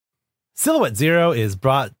Silhouette Zero is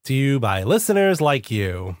brought to you by listeners like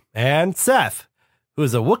you and Seth, who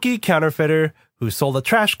is a Wookiee counterfeiter who sold a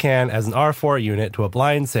trash can as an R4 unit to a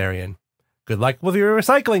blind Sarian. Good luck with your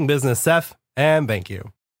recycling business, Seth, and thank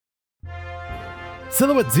you.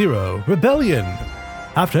 Silhouette Zero, Rebellion.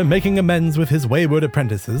 After making amends with his wayward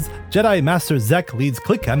apprentices, Jedi Master Zek leads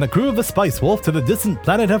Click and the crew of the Spice Wolf to the distant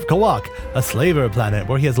planet of Kawak, a slaver planet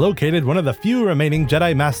where he has located one of the few remaining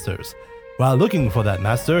Jedi Masters. While looking for that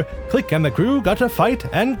master, Click and the crew got to fight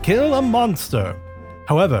and kill a monster.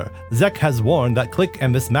 However, Zek has warned that Click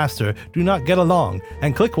and this master do not get along,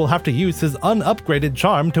 and Click will have to use his unupgraded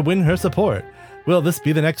charm to win her support. Will this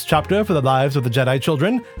be the next chapter for the lives of the Jedi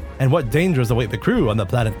children? And what dangers await the crew on the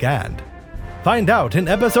planet Gand? Find out in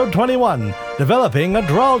episode 21, Developing a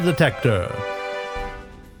Drawl Detector.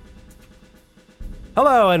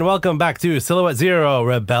 Hello and welcome back to Silhouette Zero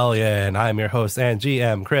Rebellion. I'm your host and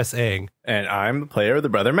GM, Chris Ing. And I'm the player of the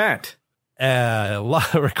brother Matt.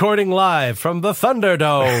 Recording live from the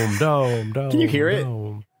Thunderdome. Dome. Can you hear it?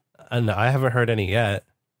 No, I haven't heard any yet.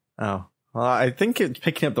 Oh, well, I think it's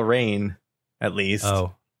picking up the rain, at least.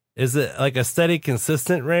 Oh, is it like a steady,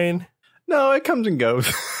 consistent rain? No, it comes and goes.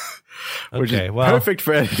 Which is perfect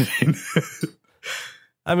for editing.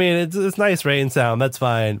 I mean, it's nice rain sound. That's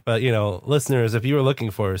fine. But, you know, listeners, if you were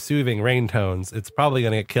looking for soothing rain tones, it's probably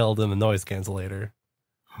going to get killed in the noise cancelator.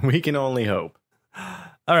 We can only hope.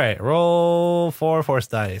 All right. Roll 4 force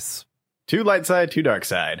dice. 2 light side, 2 dark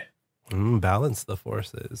side. Balance the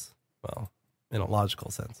forces. Well, in a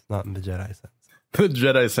logical sense, not in the Jedi sense. The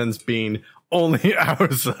Jedi sense being only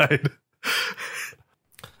our side.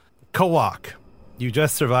 Kawak. You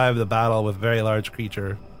just survived the battle with a very large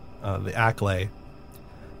creature, the Aklay.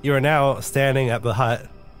 You are now standing at the hut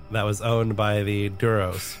that was owned by the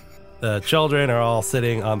Duros. The children are all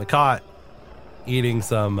sitting on the cot, eating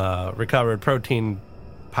some recovered protein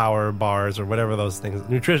power bars or whatever those things,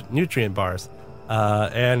 nutrient bars.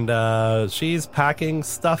 And she's packing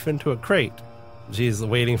stuff into a crate. She's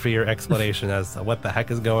waiting for your explanation as to what the heck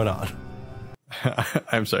is going on.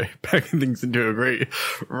 I'm sorry, packing things into a crate.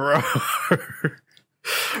 Roar.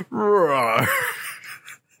 Roar.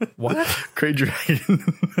 What? Crate dragon.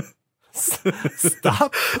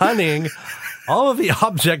 Stop punning all of the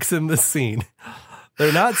objects in this scene.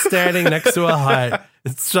 They're not standing next to a hut.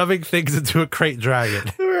 It's shoving things into a crate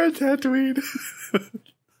dragon. We're on Tatooine.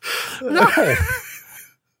 No.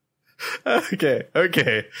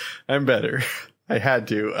 Okay. I'm better. I had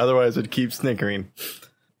to. Otherwise, I'd keep snickering.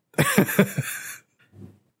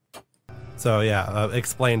 So, yeah,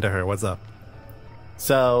 explain to her. What's up?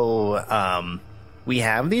 So, we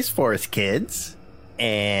have these Force kids,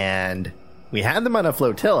 and we had them on a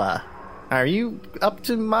flotilla. Are you up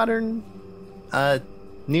to modern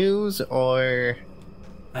news, or...?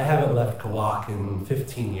 I haven't left Kawak in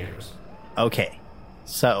 15 years. Okay,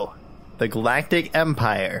 so the Galactic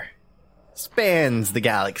Empire spans the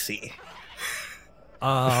galaxy.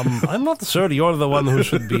 I'm not sure you're the one who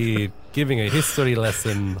should be giving a history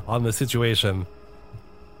lesson on the situation.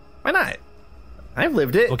 Why not? I've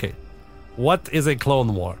lived it. Okay, what is a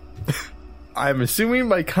clone war? I'm assuming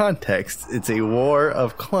by context, it's a war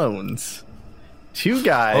of clones. 2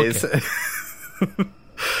 guys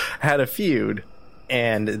had a feud,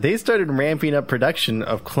 and they started ramping up production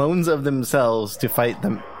of clones of themselves to fight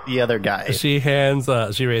the other guy. She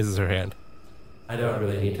raises her hand. I don't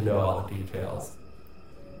really need to know all the details.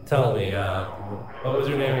 Tell me, what was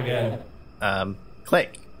your name again?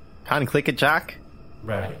 Click. Con Click a Jock?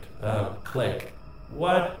 Right, Click.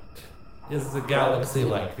 What is the galaxy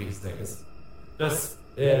like these days? Just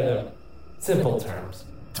in simple terms.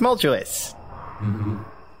 Tumultuous. Mm-hmm.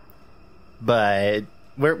 But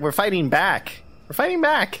we're fighting back. We're fighting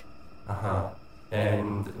back. Uh-huh.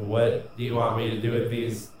 And what do you want me to do with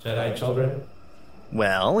these Jedi children?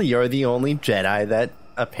 Well, you're the only Jedi that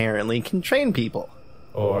apparently can train people.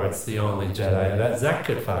 Or it's the only Jedi that Zek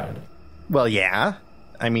could find. Well, yeah.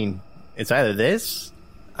 I mean, it's either this,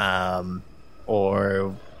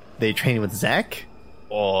 or they train with Zek,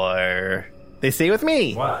 or they stay with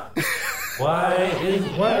me. What? Why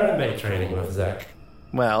aren't they training with Zek?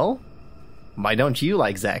 Well, why don't you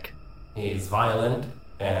like Zek? He's violent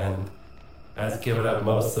and has given up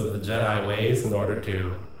most of the Jedi ways in order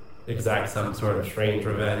to exact some sort of strange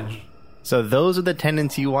revenge. So those are the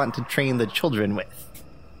tenets you want to train the children with?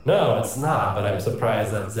 No, it's not, but I'm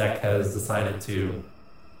surprised that Zek has decided to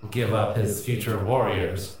give up his future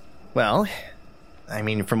warriors. Well, I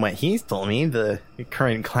mean, from what he's told me, the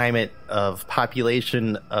current climate of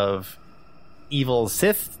population of evil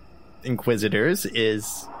Sith Inquisitors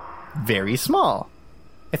is very small.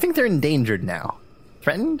 I think they're endangered now.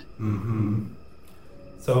 Threatened? Mm-hmm.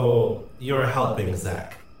 So you're helping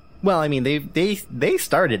Zach. Well, I mean, they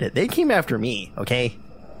started it. They came after me, okay?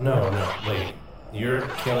 No, wait. You're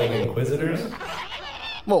killing Inquisitors?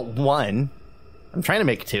 Well, one. I'm trying to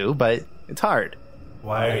make two, but it's hard.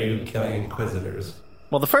 Why are you killing Inquisitors?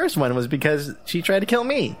 Well, the first one was because she tried to kill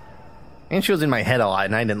me. And she was in my head a lot,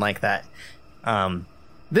 and I didn't like that.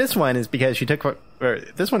 This one is because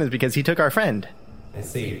this one is because he took our friend. I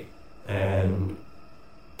see. And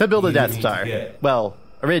To build a You Death need to Star. get- Well,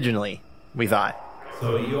 originally, we thought.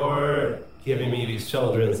 so you're giving me these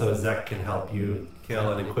children so Zach can help you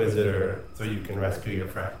kill an Inquisitor so you can rescue your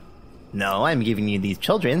friend. No, I'm giving you these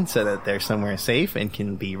children so that they're somewhere safe and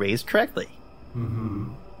can be raised correctly.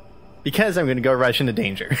 Because I'm going to go rush into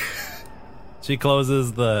danger. She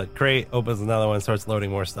closes the crate, opens another one, starts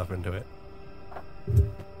loading more stuff into it.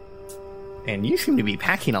 And you seem to be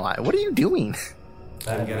packing a lot. What are you doing?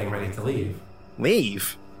 I'm getting ready to leave.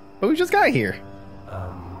 Leave? But we just got here.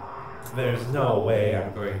 There's no way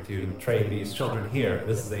I'm going to train these children here.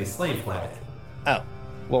 This is a slave planet. Oh.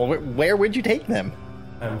 Well, where would you take them?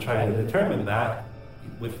 I'm trying to determine that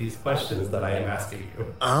with these questions that I am asking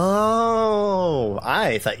you. Oh,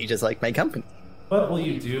 I thought you just liked my company. What will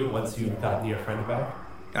you do once you've gotten your friend back?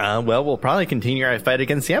 Well, we'll probably continue our fight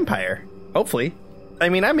against the Empire. Hopefully. I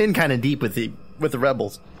mean, I'm in kind of deep with the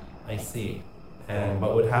rebels. I see. And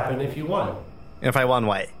what would happen if you won? If I won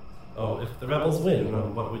what? Oh, if the rebels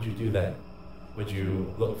win, what would you do then? Would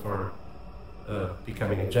you look for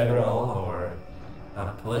becoming a general or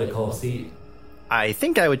a political seat? I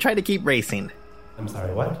think I would try to keep racing. I'm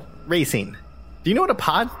sorry, what? Racing. Do you know what a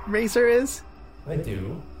pod racer is? I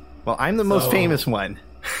do. Well, I'm the most So- famous one.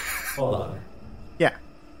 Hold on. Yeah.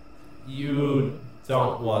 You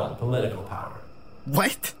don't want political power.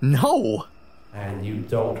 What? No. And you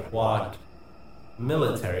don't want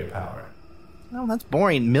military power. No, that's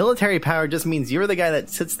boring. Military power just means you're the guy that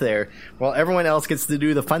sits there while everyone else gets to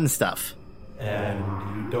do the fun stuff.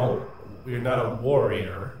 And you're not a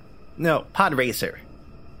warrior. No, pod racer.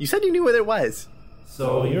 You said you knew what it was.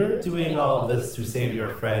 So you're doing all of this to save your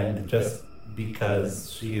friend just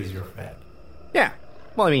because she is your friend. Yeah.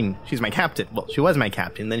 Well, I mean, she's my captain. Well, she was my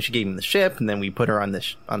captain. Then she gave me the ship, and then we put her on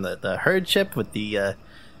the herd ship with the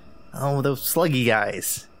those sluggy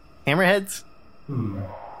guys, hammerheads. You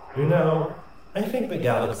know, I think the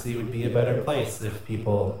galaxy would be a better place if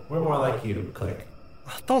people were more like you, Click.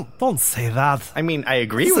 Don't say that. I mean, I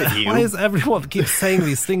agree with you. Why is everyone keep saying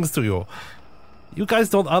these things to you? You guys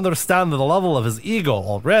don't understand the level of his ego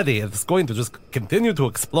already. It's going to just continue to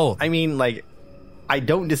explode. I mean, like, I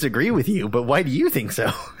don't disagree with you, but why do you think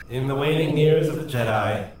so? In the waning years of the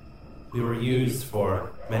Jedi, we were used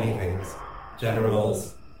for many things.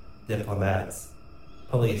 Generals, diplomats,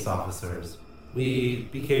 police officers. We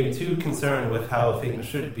became too concerned with how things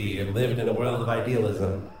should be and lived in a world of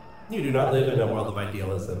idealism. You do not live in a world of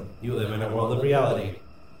idealism. You live in a world of reality.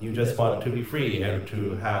 You just want to be free and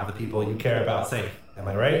to have the people you care about safe. Am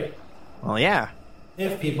I right? Well, yeah.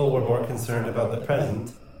 If people were more concerned about the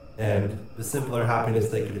present and the simpler happiness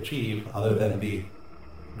they could achieve, other than the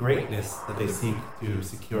greatness that they seek to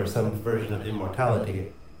secure some version of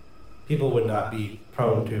immortality, people would not be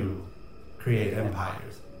prone to create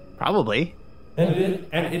empires. Probably. And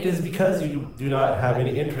it is because you do not have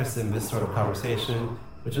any interest in this sort of conversation,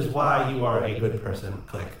 which is why you are a good person,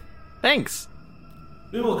 Click. Thanks.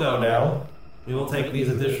 We will go now. We will take these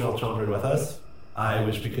additional children with us. I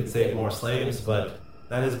wish we could save more slaves, but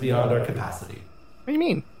that is beyond our capacity. What do you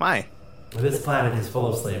mean? Why? This planet is full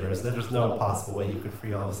of slavers. There's no possible way you could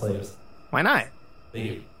free all the slaves. Why not?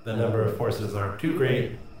 The number of forces are too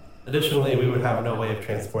great. Additionally, we would have no way of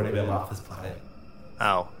transporting them off this planet.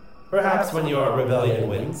 Oh. Perhaps when your rebellion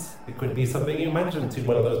wins, it could be something you mention to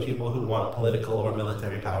one of those people who want political or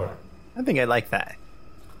military power. I think I'd like that.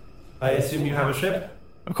 I assume you have a ship?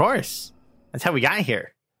 Of course. That's how we got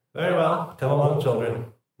here. Very well. Come along, children.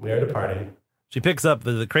 We are departing. She picks up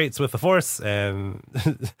the crates with the force and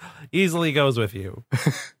easily goes with you.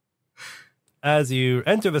 As you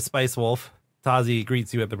enter the Spice Wolf, Tazi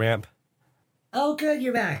greets you at the ramp. Oh, good,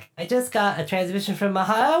 you're back. I just got a transmission from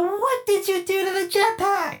Maha. What did you do to the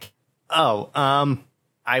jetpack? Oh,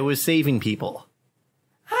 I was saving people.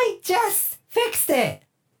 I just fixed it.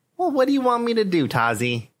 Well, what do you want me to do,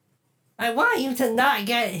 Tazi? I want you to not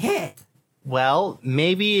get hit. Well,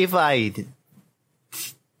 maybe if I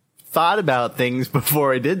thought about things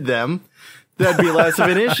before I did them, that'd be less of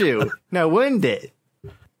an issue. Now, wouldn't it?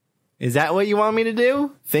 Is that what you want me to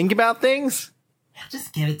do? Think about things?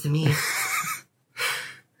 Just give it to me.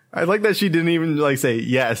 I like that she didn't even say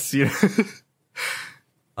yes. You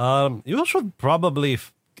know? You should probably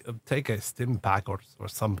take a stim pack or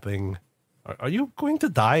something. Are you going to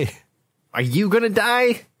die Are you gonna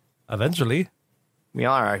die? eventually? We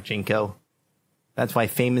are, Jinko. That's why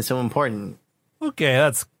fame is so important. Okay,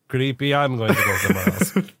 that's creepy. I'm going to go somewhere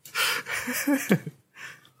else.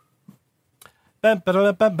 Bam,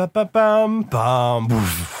 ba-da, bam, bam, bam, bam, bam,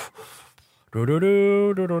 boof.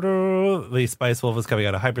 Do-do-do-do-do-do. The Spice Wolf is coming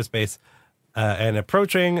out of hyperspace and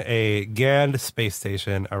approaching a Gand space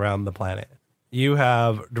station around the planet. You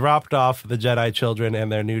have dropped off the Jedi children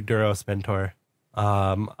and their new Duros mentor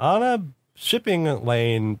on a shipping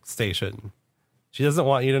lane station. She doesn't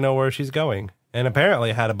want you to know where she's going, and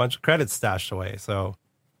apparently had a bunch of credits stashed away. So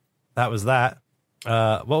that was that.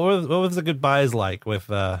 What was the goodbyes like with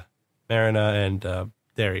Marina and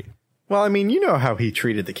Derry? Well, I mean, you know how he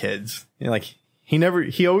treated the kids. You know, like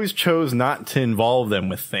he always chose not to involve them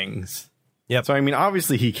with things. Yep. So I mean,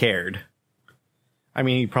 obviously he cared. I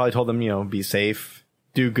mean, he probably told them, you know, be safe,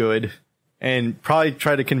 do good, and probably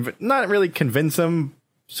try to not really convince them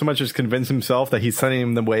so much as convince himself that he's sending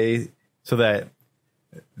them the way so that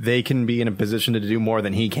they can be in a position to do more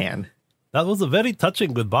than he can. That was a very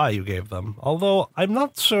touching goodbye you gave them. Although I'm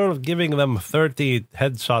not sure if giving them 30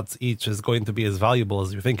 headshots each is going to be as valuable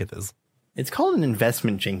as you think it is. It's called an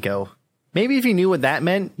investment, Jinko. Maybe if you knew what that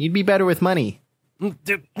meant, you'd be better with money.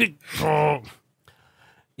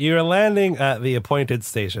 You're landing at the appointed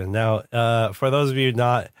station. Now, for those of you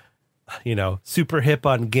not, super hip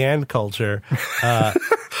on Gand culture,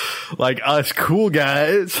 Like us cool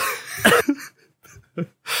guys. the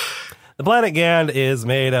planet Gand is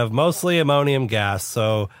made of mostly ammonium gas,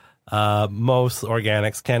 so most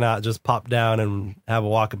organics cannot just pop down and have a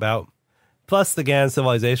walkabout. Plus, the Gand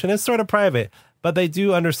civilization is sort of private, but they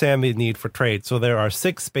do understand the need for trade. So there are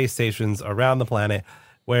 6 space stations around the planet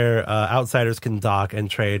where outsiders can dock and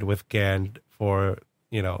trade with Gand for,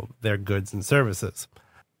 their goods and services.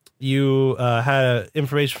 You had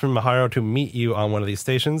information from Maharo to meet you on one of these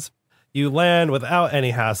stations. You land without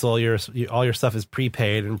any hassle. All your stuff is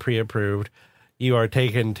prepaid and pre-approved. You are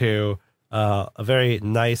taken to a very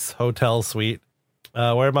nice hotel suite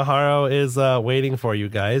where Maharo is waiting for you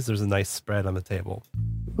guys. There's a nice spread on the table.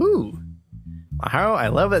 Ooh. Maharo, I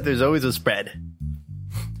love that there's always a spread.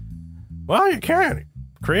 Well, you can't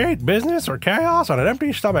create business or chaos on an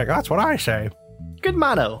empty stomach. That's what I say. Good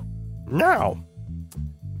motto. Now,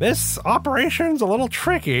 this operation's a little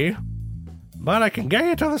tricky, but I can get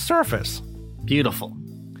you to the surface. Beautiful.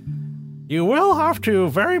 You will have to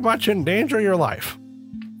very much endanger your life.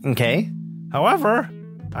 Okay. However,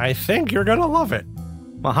 I think you're gonna love it.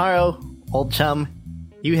 Maharo, old chum,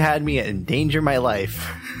 you had me endanger my life.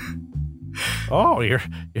 Oh, you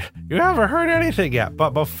haven't heard anything yet,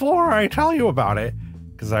 but before I tell you about it,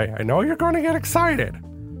 because I know you're going to get excited.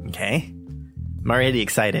 Okay. I'm already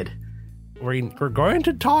excited. We're going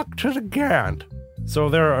to talk to the Gand.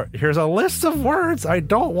 So here's a list of words I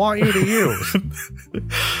don't want you to use.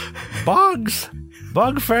 Bugs,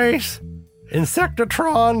 Bugface,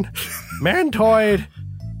 Insectatron, Mantoid,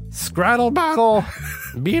 Scrattle Battle,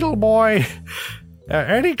 Beetle Boy,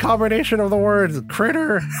 any combination of the words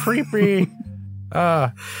critter, creepy,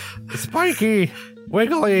 spiky,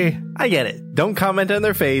 wiggly. I get it. Don't comment on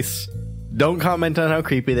their face. Don't comment on how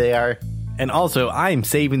creepy they are. And also, I'm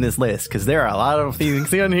saving this list because there are a lot of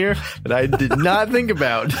things on here that I did not think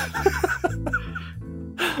about.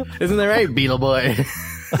 Isn't that right, Beetle Boy?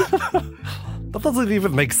 That doesn't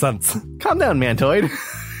even make sense. Calm down, Mantoid.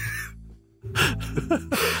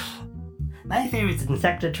 My favorite's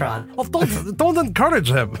Insectatron. Well, don't encourage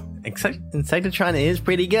him. Insectatron is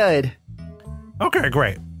pretty good. Okay,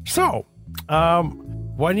 great. So,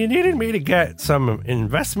 when you needed me to get some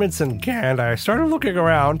investments in Gand, I started looking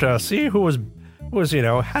around to see who was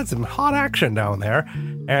had some hot action down there.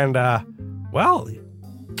 And,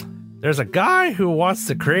 there's a guy who wants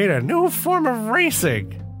to create a new form of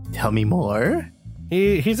racing. Tell me more.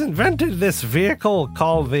 He's invented this vehicle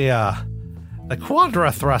called the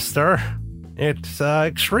Quadra Thruster. It's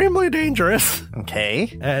extremely dangerous.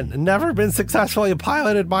 Okay. And never been successfully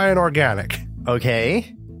piloted by an organic.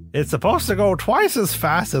 Okay. It's supposed to go twice as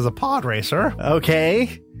fast as a pod racer.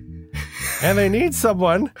 Okay. And they need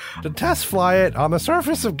someone to test fly it on the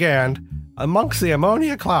surface of Gand amongst the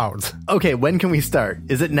ammonia clouds. Okay, when can we start?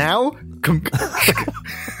 Is it now?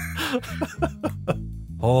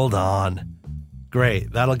 Hold on.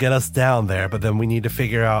 Great, that'll get us down there, but then we need to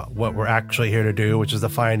figure out what we're actually here to do, which is to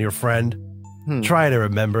find your friend. Try to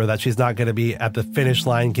remember that she's not going to be at the finish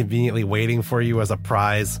line conveniently waiting for you as a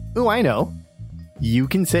prize. Ooh, I know. You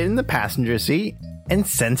can sit in the passenger seat and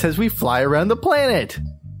sense as we fly around the planet.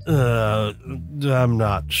 I'm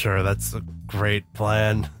not sure that's a great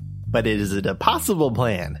plan. But is it a possible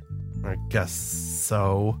plan? I guess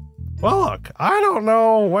so. Well, look, I don't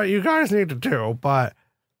know what you guys need to do, but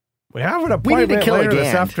we have an We need to appointment kill a later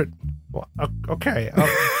this Gand. afternoon. Well, okay.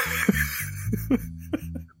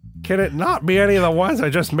 Can it not be any of the ones I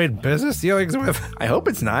just made business dealings with? I hope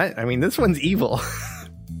it's not. I mean, this one's evil.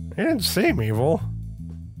 He didn't seem evil.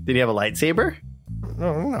 Did he have a lightsaber?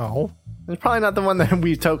 No. It's probably not the one that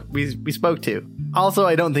we spoke to. Also,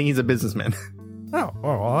 I don't think he's a businessman. Oh,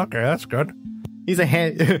 well, okay, that's good. He's a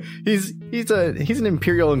he's an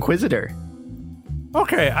Imperial Inquisitor.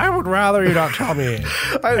 Okay, I would rather you not tell me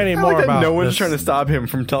any I more like that about no one's this. trying to stop him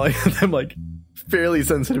from telling them like fairly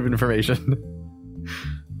sensitive information.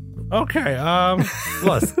 Okay,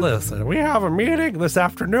 listen, we have a meeting this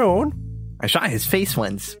afternoon. I shot his face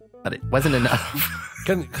once, but it wasn't enough.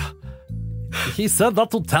 He said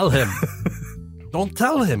not to tell him. Don't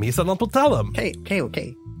tell him. He said not to tell him.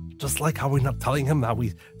 Okay. Just like how we're not telling him that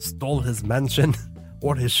we stole his mansion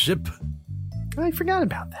or his ship. I forgot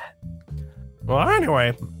about that. Well,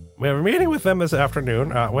 anyway, we have a meeting with them this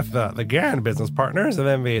afternoon with the Gand business partners, and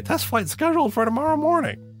then the test flight scheduled for tomorrow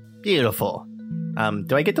morning. Beautiful.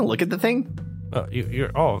 Do I get to look at the thing?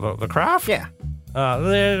 The craft? Yeah.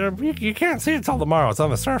 You can't see it till tomorrow. It's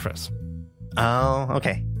on the surface. Oh,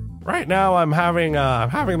 okay. Right now, I'm having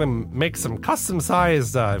them make some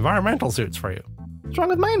custom-sized environmental suits for you. What's wrong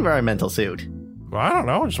with my environmental suit? Well, I don't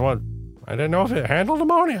know. I didn't know if it handled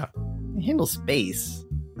ammonia. I handle space.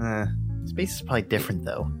 Space is probably different,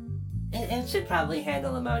 though. It should probably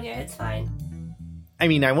handle ammonia. It's fine. I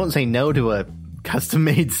mean, I won't say no to a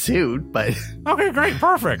custom-made suit, but... Okay, great,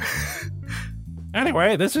 perfect.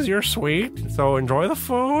 Anyway, this is your suite, so enjoy the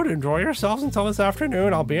food, enjoy yourselves until this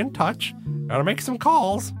afternoon. I'll be in touch. Gotta make some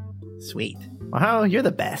calls. Sweet. Wow, you're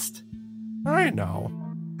the best. I know.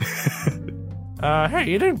 Hey,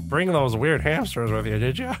 you didn't bring those weird hamsters with you,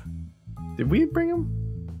 did you? Did we bring him?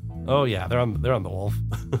 Oh yeah, they're on the wolf.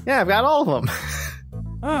 Yeah, I've got all of them.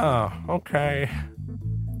 Oh, okay.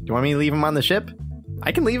 Do you want me to leave him on the ship?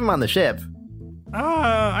 I can leave him on the ship.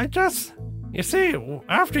 You see,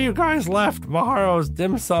 after you guys left Maharo's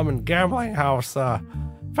dim sum and gambling house,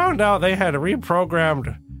 found out they had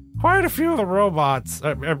reprogrammed quite a few of the robots. They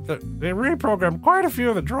reprogrammed quite a few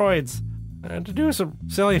of the droids to do some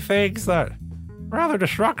silly things that rather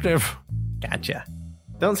destructive. Gotcha.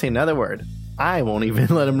 Don't say another word. I won't even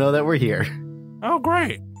let him know that we're here. Oh,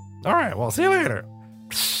 great. All right, well, see you later.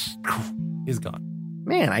 He's gone.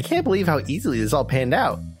 Man, I can't believe how easily this all panned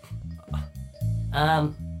out.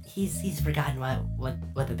 He's forgotten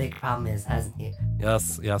what the big problem is, hasn't he?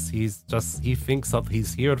 Yes, he thinks that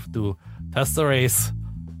he's here to test the race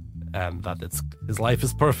and that his life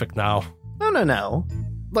is perfect now. No.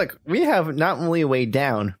 Look, we have not only a way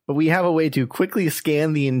down, but we have a way to quickly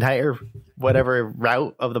scan the entire whatever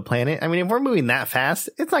route of the planet. I mean, if we're moving that fast,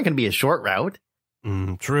 it's not going to be a short route.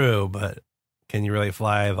 True, but can you really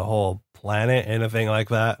fly the whole planet, anything like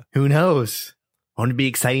that? Who knows? Won't it be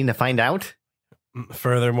exciting to find out?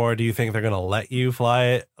 Furthermore, do you think they're going to let you fly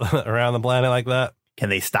it around the planet like that? Can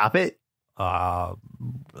they stop it? Well,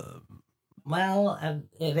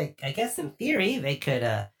 I guess in theory they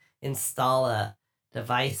could install a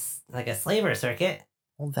device like a slaver circuit.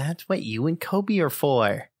 Well, that's what you and Kobe are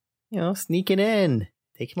for. Sneaking in,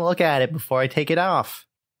 taking a look at it before I take it off.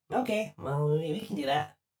 Okay, well, we can do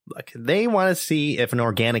that. Look, they want to see if an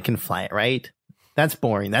organic can fly it, right? That's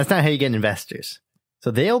boring. That's not how you get investors. So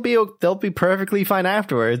they'll be perfectly fine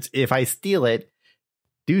afterwards if I steal it,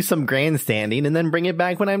 do some grandstanding, and then bring it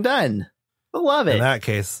back when I'm done. They'll love it. In that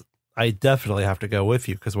case, I definitely have to go with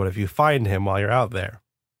you, because what if you find him while you're out there?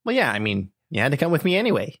 Well, yeah, I mean, you had to come with me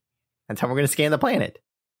anyway. That's how we're going to scan the planet.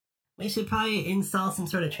 We should probably install some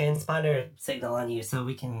sort of transponder signal on you so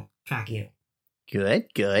we can track you. Good.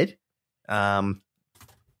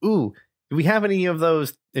 Ooh, do we have any of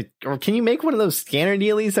those? Or can you make one of those scanner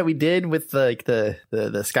dealies that we did with the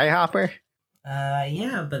Skyhopper?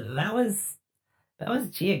 Yeah, but that was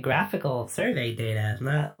geographical survey data,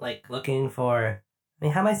 not like looking for. I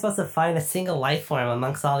mean, how am I supposed to find a single life form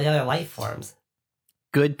amongst all the other life forms?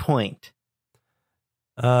 Good point.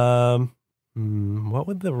 What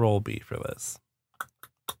would the role be for this?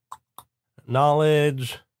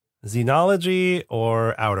 Knowledge, xenology,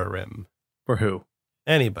 or outer rim? For who?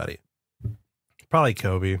 Anybody. Probably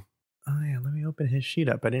Kobe. Oh yeah, let me open his sheet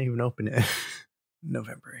up. I didn't even open it.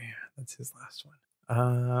 November. Yeah, that's his last one.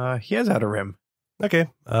 He has outer rim. Okay.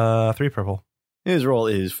 3 purple. His role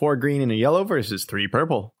is 4 green and a yellow versus 3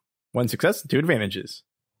 purple. 1 success, 2 advantages.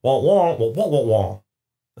 Kobe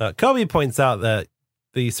points out that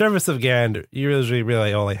the surface of Gand usually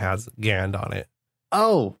really only has Gand on it.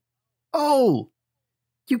 Oh,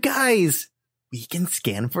 you guys, we can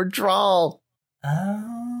scan for Drawl.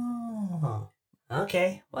 Oh. Oh,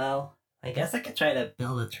 okay. Well, I guess I could try to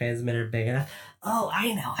build a transmitter big enough. Oh,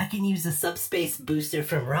 I know. I can use the subspace booster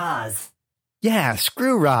from Roz. Yeah,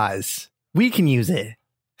 screw Roz. We can use it.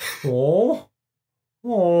 Oh.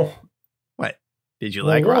 Oh. What? Did you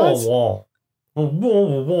like Roz?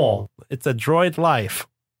 It's a droid life.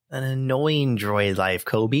 An annoying droid life,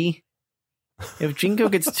 Kobe. If Jinko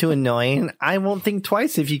gets too annoying, I won't think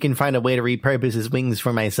twice if you can find a way to repurpose his wings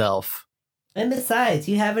for myself. And besides,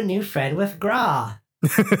 you have a new friend with Gra.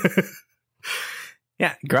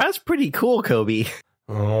 Yeah, Gra's pretty cool, Kobe.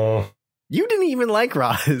 Oh. You didn't even like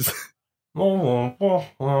Roz.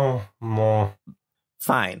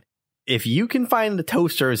 Fine. If you can find a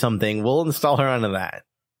toaster or something, we'll install her onto that.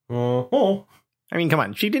 I mean, come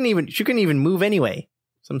on. She couldn't even move anyway.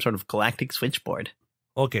 Some sort of galactic switchboard.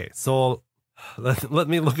 Okay, so let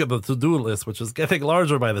me look at the to-do list, which is getting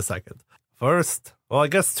larger by the second. First, well, I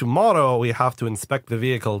guess tomorrow we have to inspect the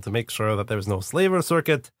vehicle to make sure that there's no slaver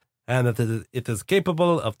circuit and that it is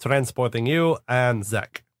capable of transporting you and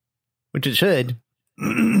Zek. Which it should.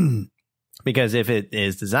 Because if it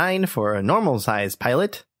is designed for a normal-sized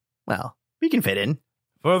pilot, well, we can fit in.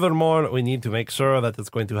 Furthermore, we need to make sure that it's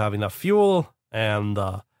going to have enough fuel and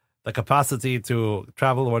the capacity to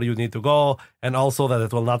travel where you need to go, and also that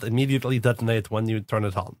it will not immediately detonate when you turn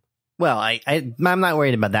it on. Well, I'm not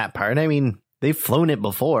worried about that part. I mean, they've flown it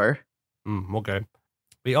before. Okay.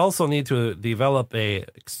 We also need to develop a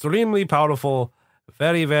extremely powerful,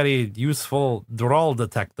 very, very useful Droll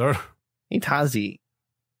detector. Hey, Tazi,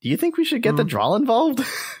 do you think we should get the Droll involved?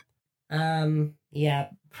 Yeah,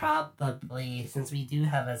 probably, since we do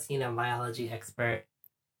have a xenobiology expert.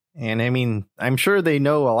 And I mean, I'm sure they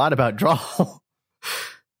know a lot about Droll.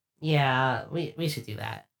 Yeah, we should do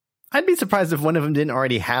that. I'd be surprised if one of them didn't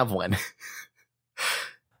already have one.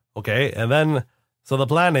 Okay, and then, so the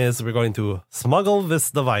plan is we're going to smuggle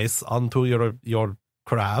this device onto your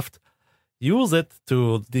craft, use it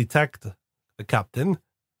to detect the captain,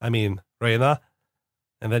 Reyna,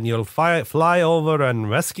 and then you'll fly over and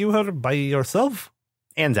rescue her by yourself?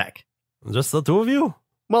 And Zach. Just the two of you?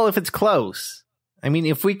 Well, if it's close. I mean,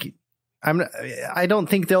 I don't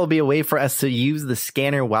think there'll be a way for us to use the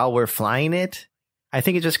scanner while we're flying it. I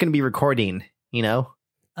think it's just going to be recording, you know?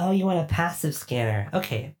 Oh, you want a passive scanner.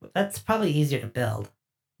 Okay, that's probably easier to build.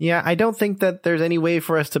 Yeah, I don't think that there's any way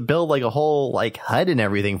for us to build like a whole HUD and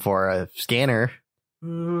everything for a scanner.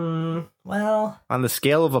 Well... On the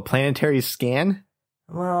scale of a planetary scan?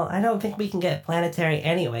 Well, I don't think we can get planetary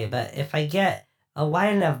anyway, but if I get a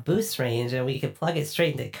wide enough boost range and we can plug it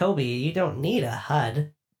straight into Kobe, you don't need a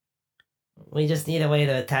HUD. We just need a way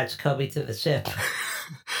to attach Kobe to the ship.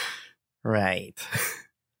 Right.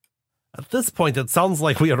 At this point, it sounds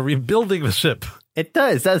like we are rebuilding the ship. It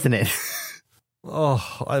does, doesn't it? Oh,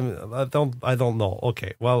 I don't know.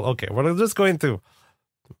 Okay, well, okay. We're going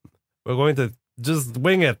to just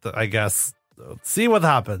wing it, I guess. See what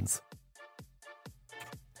happens.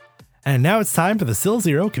 And now it's time for the Sil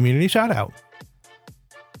Zero community shoutout.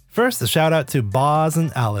 First, a shout out to Boz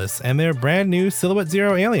and Alice and their brand new Silhouette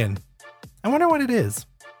Zero alien. I wonder what it is.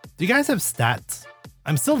 Do you guys have stats?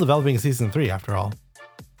 I'm still developing Season 3 after all.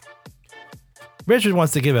 Richard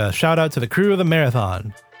wants to give a shout out to the crew of the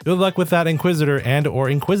marathon. Good luck with that Inquisitor and or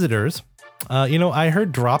Inquisitors. I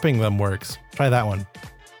heard dropping them works. Try that one.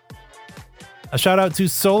 A shout out to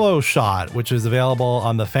Solo Shot, which is available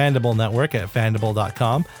on the Fandible network at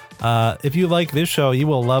fandible.com. If you like this show, you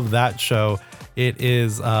will love that show. It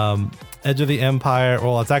is Edge of the Empire.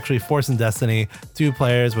 Well, it's actually Force and Destiny. 2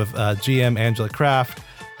 players with GM Angela Kraft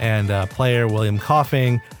and player William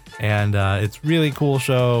Coughing. And it's really cool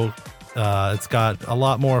show. It's got a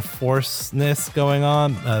lot more Force-ness going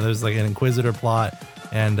on. There's like an Inquisitor plot.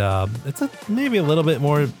 And it's maybe a little bit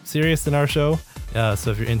more serious than our show.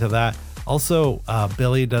 So if you're into that. Also,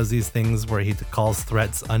 Billy does these things where he calls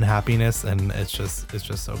threats unhappiness, and it's just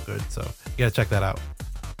so good. So you gotta check that out.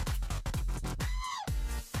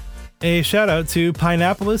 A shout out to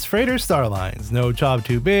Pineappleless Freighter Starlines. No job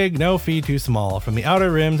too big, no fee too small. From the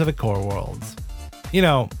outer rim to the core worlds.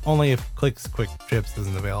 Only if Click's Quick Trips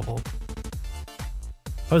isn't available.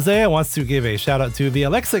 Hosea wants to give a shout out to the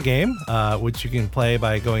Alexa game, which you can play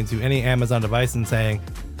by going to any Amazon device and saying,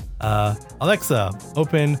 Alexa,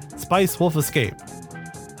 open Spice Wolf Escape.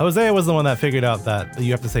 Hosea was the one that figured out that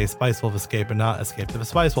you have to say Spice Wolf Escape and not Escape to the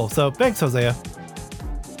Spice Wolf. So thanks, Hosea.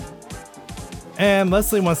 And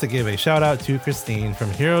Leslie wants to give a shout out to Christine from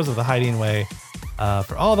Heroes of the Hiding Way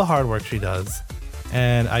for all the hard work she does.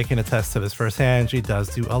 And I can attest to this firsthand. She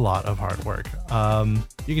does do a lot of hard work.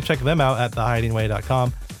 You can check them out at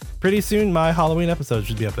thehidingway.com. Pretty soon, my Halloween episode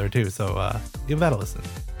should be up there too. So give that a listen.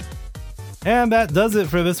 And that does it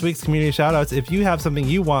for this week's community shoutouts. If you have something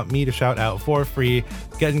you want me to shout out for free,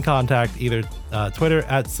 get in contact either Twitter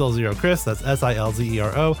at SilZeroChris, that's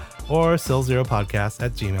SILZERO, or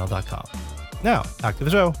SilZeroPodcast@gmail.com. Now, back to the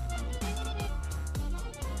show.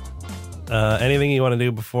 Anything you want to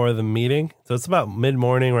do before the meeting? So it's about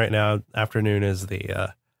mid-morning right now. Afternoon is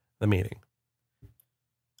the meeting.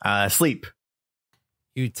 Sleep.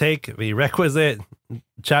 You take the requisite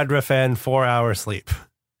Chadrafen 4-hour sleep.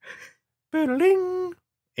 Boodling.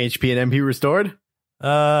 HP and MP restored?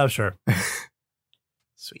 Sure.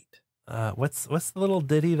 Sweet. What's the little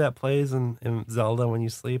ditty that plays in Zelda when you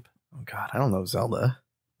sleep? Oh god, I don't know Zelda.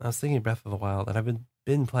 I was thinking Breath of the Wild, and I've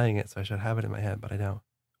been playing it, so I should have it in my head, but I don't.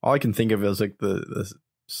 All I can think of is like the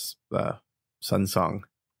Sun song.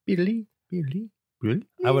 Beedly, beedly, beedly.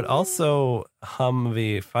 I would also hum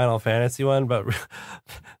the Final Fantasy one, but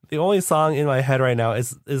the only song in my head right now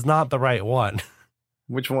is not the right one.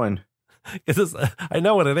 Which one? I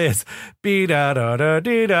know what it is. Be da da da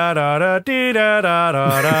dee da da da dee da da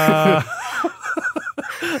da da.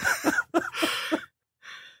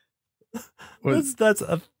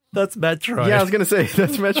 That's Metroid. Yeah, I was gonna say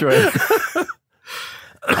that's Metroid.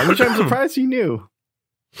 Which I'm surprised you knew.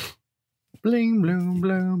 Bling bloom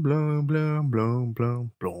bloom bloom bloom bloom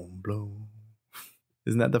bloom bloom bloom.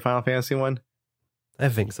 Isn't that the Final Fantasy one? I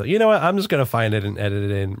think so. You know what? I'm just gonna find it and edit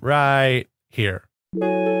it in right here.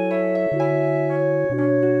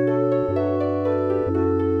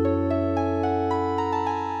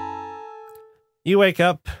 You wake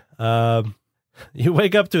up. You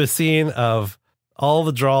wake up to a scene of all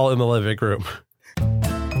the drawl in the living room.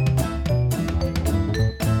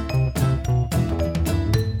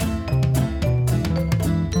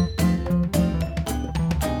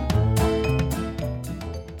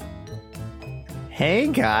 Hey,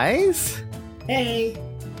 guys. Hey,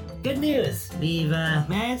 good news. We've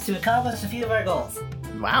managed to accomplish a few of our goals.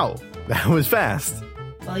 Wow, that was fast.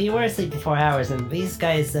 Well, you were asleep for 4 hours, and these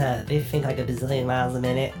guys, they think like a bazillion miles a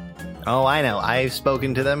minute. Oh, I know. I've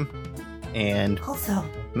spoken to them, and Also,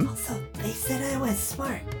 they said I was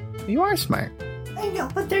smart. you are smart. I know,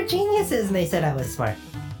 but they're geniuses, and they said I was smart.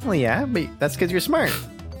 Well, yeah, but that's because you're smart.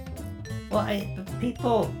 Well, my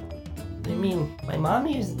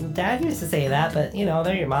dad used to say that, but, you know,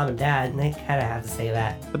 they're your mom and dad, and they kind of have to say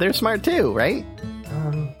that. But they're smart too, right?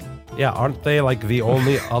 Yeah, aren't they like the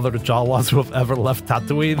only other Jawas who have ever left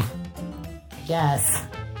Tatooine? Yes.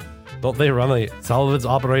 Don't they run a salvage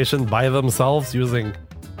operation by themselves using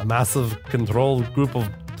a massive controlled group of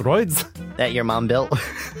droids? That your mom built.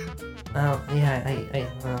 Well, yeah,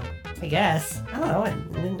 I guess. I don't know, I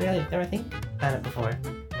didn't really ever think about it before.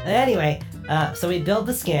 Anyway, so we built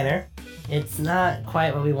the scanner. It's not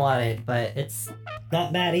quite what we wanted, but it's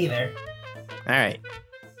not bad either. All right.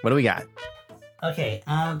 What do we got? Okay,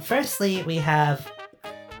 firstly, we have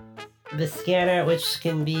the scanner, which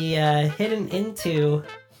can be hidden into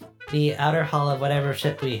the outer hull of whatever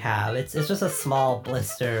ship we have. It's just a small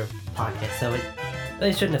blister pocket, so it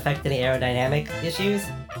really shouldn't affect any aerodynamic issues.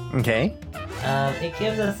 Okay. It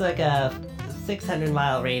gives us like a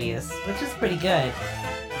 600-mile radius, which is pretty good.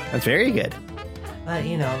 That's very good. But,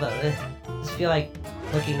 you know, I just feel like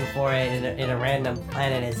looking for it in a random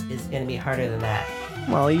planet is going to be harder than that.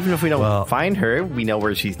 Well, even if we don't find her, we know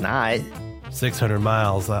where she's not. 600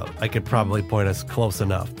 miles. I could probably point us close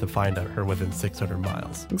enough to find her within 600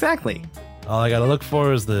 miles. Exactly. All I gotta look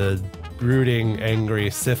for is the brooding, angry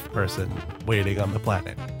Sith person waiting on the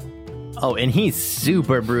planet. Oh, and he's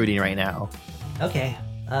super brooding right now. Okay.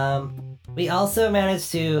 We also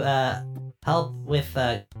managed to help with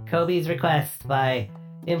Kobe's request by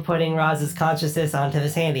inputting Roz's consciousness onto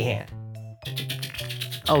this handy hand.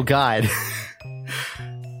 Oh, God.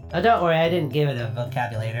 Oh, don't worry, I didn't give it a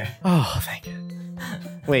vocabulator. Oh, thank you.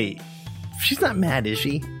 Wait, she's not mad, is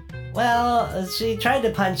she? Well, she tried to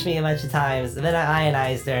punch me a bunch of times, and then I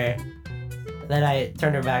ionized her. Then I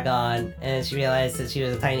turned her back on, and she realized that she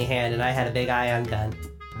was a tiny hand, and I had a big ion gun.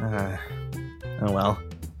 Oh well.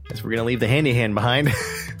 Guess we're gonna leave the handy hand behind.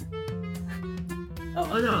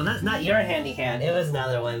 Oh no, that's not your handy hand. It was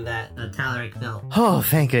another one that Talaric built. Oh,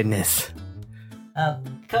 thank goodness.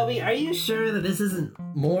 Kobe, are you sure that this isn't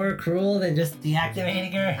more cruel than just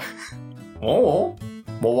deactivating her?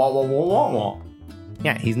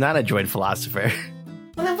 Yeah, he's not a droid philosopher.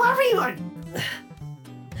 Well, then what were you...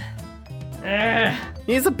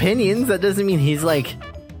 He has opinions. That doesn't mean he's like,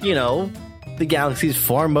 you know, the galaxy's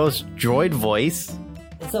foremost droid voice.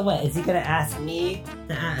 So what, is he gonna ask me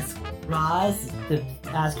to ask Roz to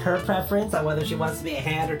ask her preference on whether she wants to be a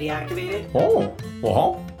hand or deactivated?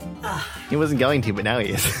 He wasn't going to, but now he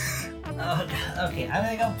is. Oh, okay, I'm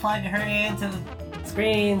gonna go plug her into the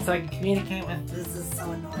screen so I can communicate with. This is so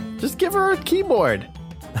annoying. Just give her a keyboard.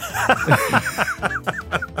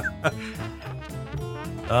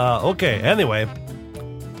 Okay, anyway.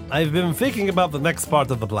 I've been thinking about the next part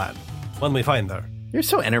of the plan. When we find her. You're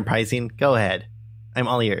so enterprising. Go ahead. I'm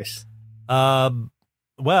all ears.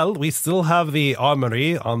 Well, we still have the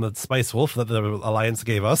armory on the Spice Wolf that the Alliance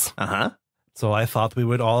gave us. Uh-huh. So I thought we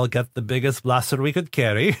would all get the biggest blaster we could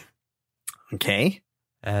carry. Okay.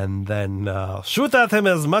 And then shoot at him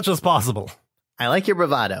as much as possible. I like your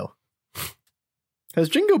bravado. Has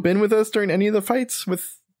Jingo been with us during any of the fights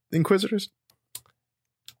with Inquisitors?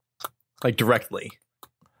 Like directly.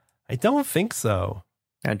 I don't think so.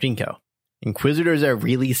 Now, Jinko, Inquisitors are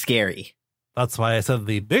really scary. That's why I said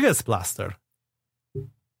the biggest blaster.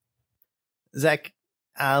 Zach,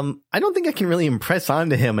 I don't think I can really impress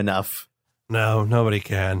onto him enough. No, nobody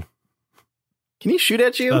can. Can he shoot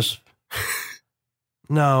at you?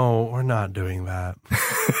 No, we're not doing that.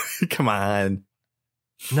 Come on.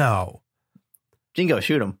 No. Jingo,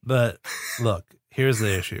 shoot him. But look, here's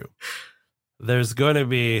the issue. There's going to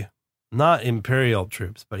be not Imperial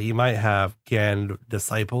troops, but he might have Gand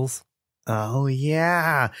disciples. Oh,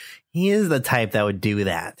 yeah. He is the type that would do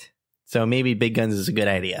that. So maybe big guns is a good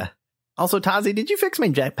idea. Also, Tazi, did you fix my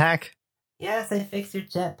jetpack? Yes, I fixed your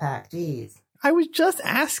jetpack. Jeez. I was just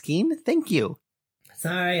asking. Thank you.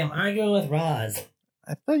 Sorry, I'm arguing with Roz.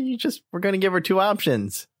 I thought you just were going to give her two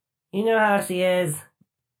options. You know how she is.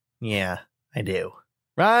 Yeah, I do.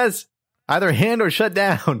 Roz, either hand or shut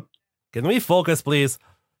down. Can we focus, please?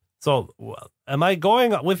 So, am I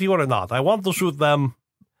going with you or not? I want to shoot them.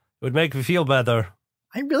 It would make me feel better.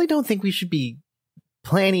 I really don't think we should be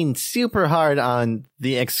planning super hard on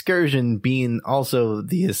the excursion being also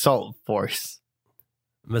the assault force.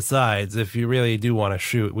 Besides, if you really do want to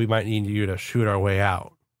shoot, we might need you to shoot our way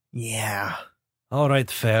out. Yeah. All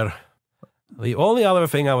right, fair. The only other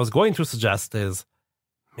thing I was going to suggest is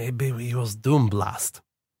maybe we use Doomblast.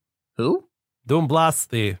 Who? Doomblast,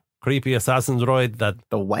 the creepy assassin droid that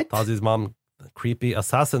The what? Tazi's mom, the creepy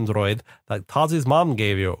assassin droid that Tazi's mom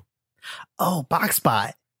gave you. Oh,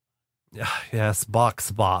 Boxbot. Yes,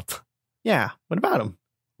 Boxbot. Yeah, what about him?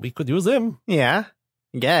 We could use him. Yeah,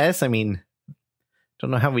 I guess. I mean,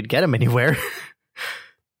 don't know how we'd get him anywhere.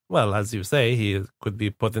 Well, as you say, he could be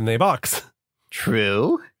put in a box.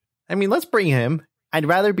 True. I mean, let's bring him. I'd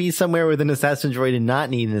rather be somewhere with an assassin droid and not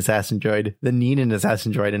need an assassin droid than need an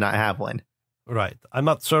assassin droid and not have one. Right. I'm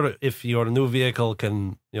not sure if your new vehicle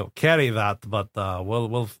can, carry that, but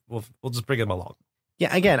we'll just bring him along.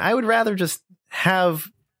 Yeah, again, I would rather just have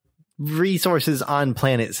resources on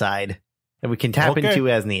planet side that we can tap into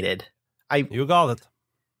as needed. You got it.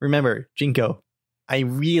 Remember, Jinko, I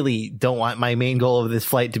really don't want my main goal of this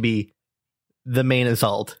flight to be the main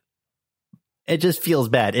assault. It just feels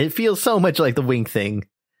bad. It feels so much like the Wink thing.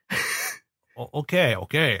 Okay.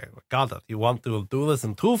 Got it. You want to do this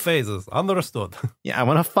in 2 phases. Understood. Yeah, I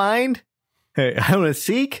want to find, I want to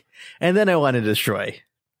seek, and then I want to destroy.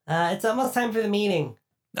 It's almost time for the meeting.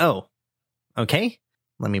 Oh, okay.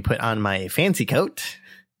 Let me put on my fancy coat.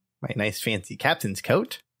 My nice fancy captain's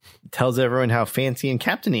coat. It tells everyone how fancy and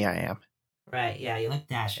captainy I am. Right, yeah, you look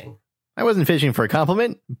dashing. I wasn't fishing for a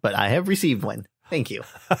compliment, but I have received one. Thank you.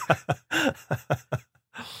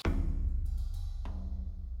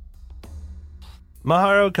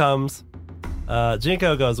 Maharo comes.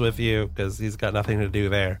 Jinko goes with you because he's got nothing to do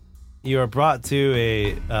there. You are brought to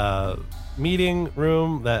a meeting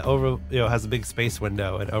room that has a big space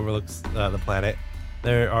window and overlooks the planet.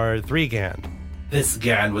 There are 3 Gand. This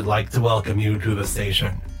Gand would like to welcome you to the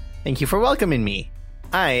station. Thank you for welcoming me.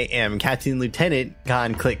 I am Captain Lieutenant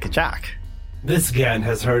Khan Click Kachak. This Gand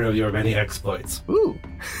has heard of your many exploits. Ooh.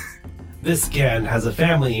 This Gand has a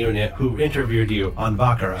family unit who interviewed you on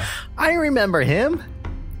Baccarat. I remember him.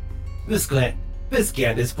 This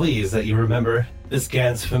Gand is pleased that you remember this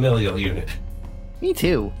Gand's familial unit. Me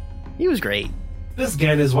too. He was great. This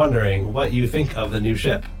Gand is wondering what you think of the new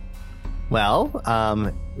ship. Well,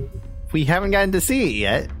 we haven't gotten to see it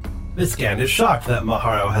yet. This Gand is shocked that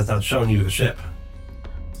Maharo has not shown you the ship.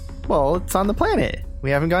 Well, it's on the planet.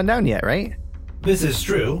 We haven't gone down yet, right? This is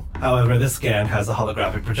true. However, this Gand has a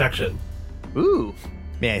holographic projection. Ooh.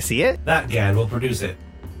 May I see it? That Gand will produce it.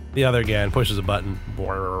 The other Gand pushes a button.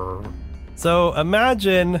 So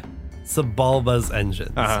imagine Sebulba's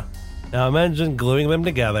engines. Uh-huh. Now imagine gluing them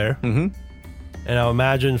together. Mm-hmm. And now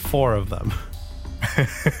imagine 4 of them.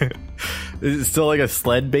 Is it still like a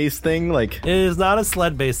sled-based thing? Like, It is not a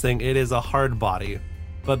sled-based thing. It is a hard body.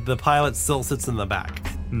 But the pilot still sits in the back.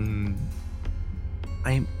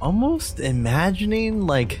 I'm almost imagining,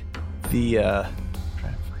 like, the,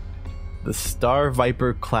 The Star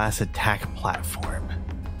Viper class attack platform.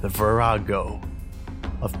 The Virago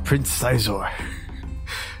of Prince Sizor.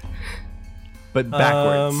 But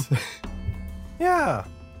backwards. Yeah.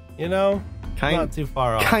 You know, not too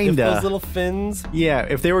far off. Kinda. If those little fins. Yeah,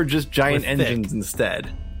 if they were just giant Were thick. engines instead.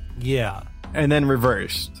 Yeah. And then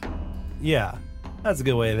reversed. Yeah. That's a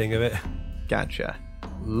good way to think of it. Gotcha.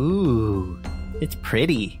 Ooh, it's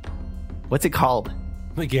pretty. What's it called?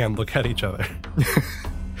 Again, look at each other.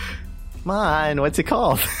 Come on, what's it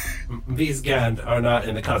called? These GAN are not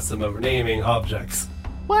in the custom of naming objects.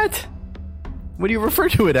 What? What do you refer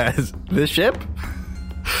to it as? This ship?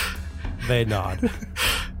 They nod.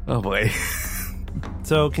 Oh boy.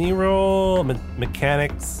 So, can you roll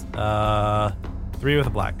mechanics? 3 with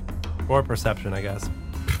a black. Or perception, I guess.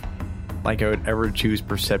 Like I would ever choose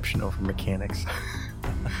perception over mechanics.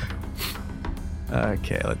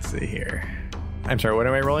 Okay, let's see here. I'm sorry, what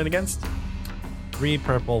am I rolling against? 3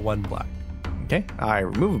 purple, 1 black. Okay, I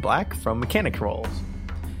remove black from mechanics rolls.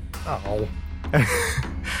 Oh.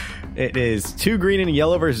 It is 2 green and a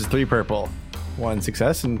yellow versus 3 purple. 1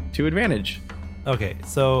 success and 2 advantage. Okay,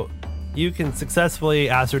 so you can successfully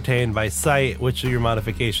ascertain by sight which of your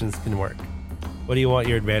modifications can work. What do you want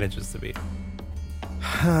your advantages to be?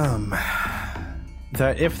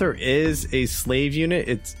 That if there is a slave unit,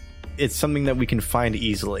 it's something that we can find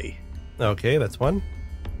easily. Okay, that's 1.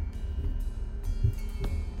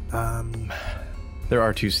 There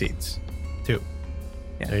are 2 seats. 2.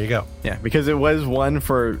 Yeah. There you go. Yeah, because it was 1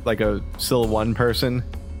 for like a still 1 person.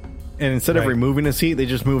 And instead of Right. removing a seat, they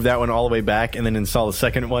just moved that one all the way back and then install the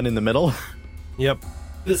second one in the middle. Yep.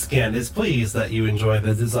 This GAN is pleased that you enjoy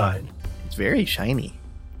the design. It's very shiny.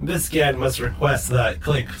 This GAN must request that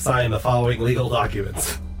Click sign the following legal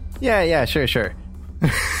documents. Yeah, sure.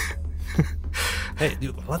 Hey,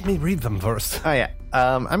 dude, let me read them first. Oh yeah.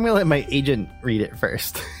 I'm gonna let my agent read it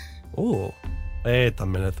first. Ooh. Wait a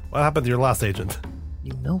minute. What happened to your last agent?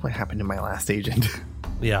 You know what happened to my last agent.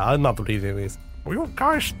 Yeah, I'm not reading these. Will you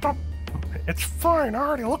guys stop? It's fine. I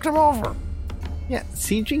already looked him over. Yeah,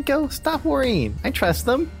 see, Jinko, stop worrying. I trust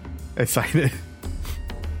them. I signed it.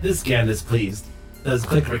 This GAN is pleased. Does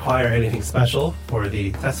Click require anything special for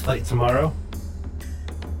the test flight tomorrow?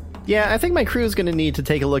 Yeah, I think my crew is gonna need to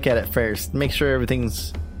take a look at it first. Make sure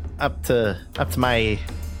everything's up to my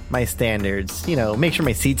standards. You know, make sure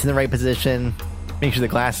my seat's in the right position. Make sure the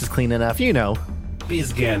glass is clean enough. You know.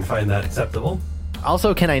 These GAN find that acceptable.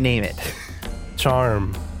 Also, can I name it?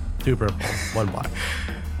 Charm. 2 purple, 1 black.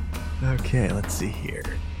 Okay, let's see here.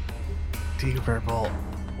 2 purple,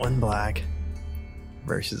 1 black.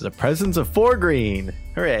 Versus a presence of 4 green.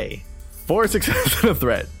 Hooray. 4 success and a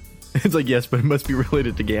threat. It's like, yes, but it must be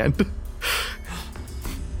related to Gant.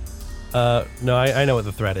 No, I know what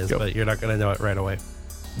the threat is, Go. but you're not going to know it right away.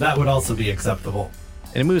 That would also be acceptable.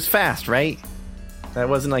 And it moves fast, right? That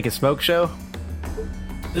wasn't like a smoke show?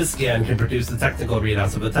 This GAN can produce the technical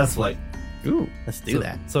readouts of the test flight. Ooh, let's do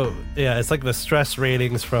that. So, yeah, it's like the stress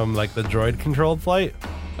ratings from like the droid-controlled flight.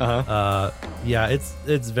 Uh-huh. Yeah,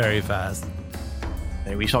 it's very fast.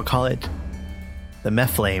 And we shall call it the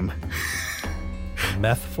meth flame.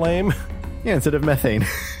 Meth flame? Yeah, instead of methane.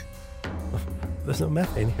 There's no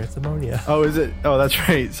methane here, it's ammonia. Oh, is it? Oh, that's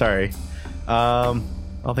right. Sorry.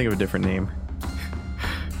 I'll think of a different name.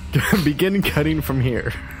 Begin cutting from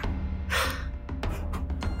here.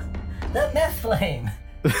 The meth flame.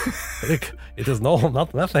 It is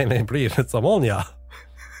not methane they breathe, it's ammonia.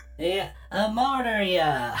 Yeah,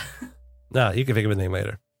 ammonia. Nah, you can think of a name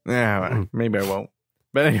later. Yeah, maybe I won't.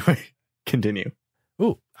 But anyway, continue.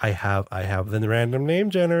 Ooh, I have the random name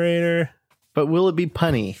generator. But will it be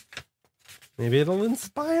punny? Maybe it'll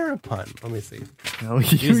inspire a pun. Let me see. No,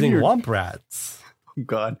 Using Womp Rats. Oh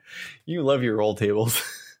God, you love your roll tables.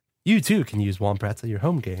 You too can use Womp Rats at your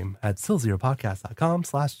home game at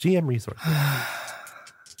stillzeropodcast.com/GM resources.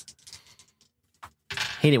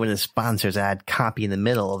 Hate it when the sponsors add copy in the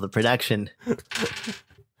middle of the production.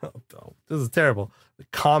 Oh, this is terrible. The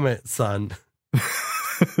Comet Sun.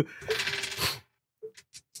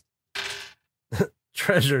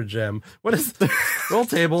 Treasure Gem. What is roll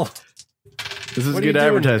table? This is What are you good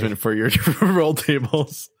doing advertisement for your roll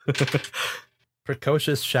tables.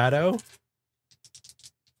 Precocious Shadow.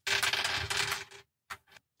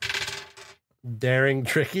 Daring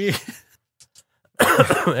Tricky.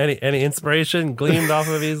 any inspiration gleamed off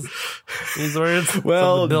of these words?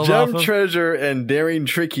 Well, Something to build Gem off of? Treasure and Daring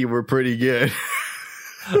Tricky were pretty good.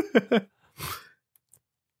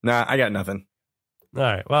 Nah, I got nothing. All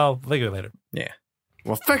right. Well, think of it later. Yeah.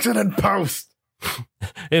 We'll fix it in post.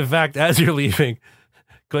 In fact, as you're leaving,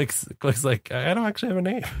 Click's like, I don't actually have a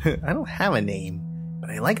name. I don't have a name, but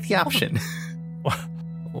I like the option.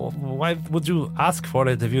 Well, why would you ask for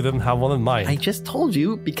it if you didn't have one in mind? I just told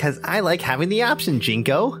you because I like having the option,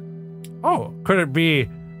 Jinko. Oh, could it be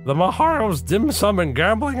the Maharo's Dim Sum and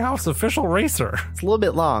Gambling House official racer? It's a little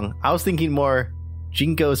bit long. I was thinking more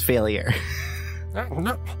Jinko's failure.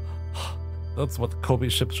 No. That's what the Kobe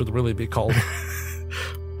ship should really be called.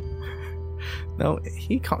 No,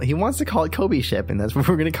 he wants to call it Kobe ship, and that's what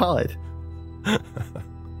we're going to call it.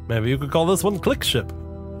 Maybe you could call this one Click Ship.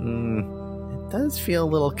 It does feel a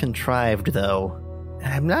little contrived, though.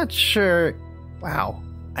 And I'm not sure... Wow.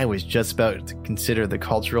 I was just about to consider the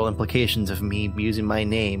cultural implications of me using my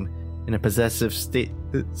name in a possessive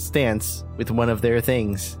stance with one of their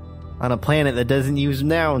things on a planet that doesn't use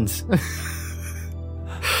nouns.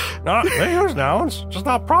 No, they use nouns, just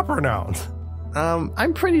not proper nouns.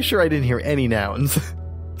 I'm pretty sure I didn't hear any nouns.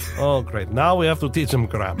 Oh, great. Now we have to teach him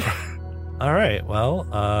grammar. All right, well,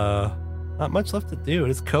 not much left to do.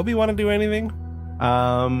 Does Kobe want to do anything?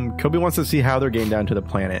 Kobe wants to see how they're getting down to the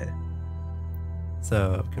planet.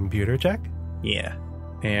 So, computer check? Yeah.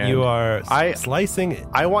 And You are slicing...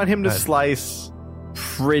 I want him to slice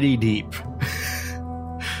pretty deep.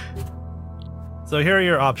 So here are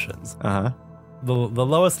your options. Uh-huh. The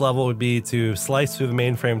lowest level would be to slice through the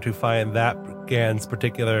mainframe to find that GAN's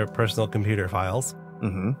particular personal computer files.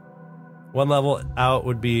 Mm-hmm. One level out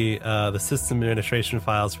would be the system administration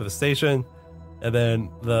files for the station, and then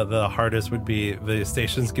the hardest would be the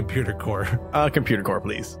station's computer core. Computer core,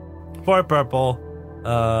 please. 4 purple,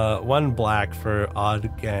 1 black for odd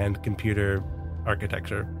GAN computer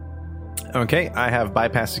architecture. Okay, I have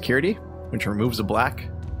bypass security, which removes a black.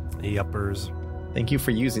 Yuppers. Thank you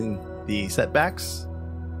for using the setbacks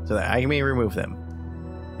so that I may remove them.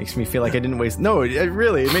 Makes me feel like I didn't waste... No, it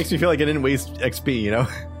makes me feel like I didn't waste XP, you know?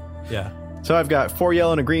 Yeah. So I've got 4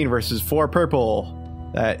 yellow and a green versus 4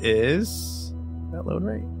 purple. That is... that load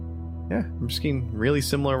right? Yeah, I'm just getting really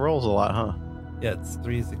similar rolls a lot, huh? Yeah, it's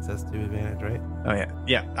 3 success, 2 advantage, right? Oh, yeah.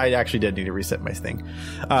 Yeah, I actually did need to reset my thing.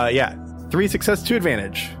 Yeah, 3 success, 2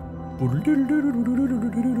 advantage.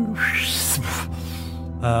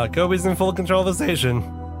 Kobe's in full control of the station.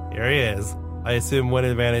 Here he is. I assume 1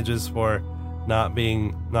 advantage is for not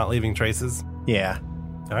leaving traces. Yeah.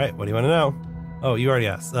 All right, what do you want to know? Oh, you already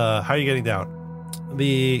asked. How are you getting down?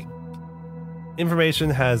 The information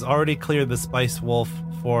has already cleared the Spice Wolf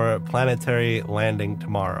for planetary landing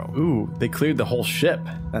tomorrow. Ooh, they cleared the whole ship.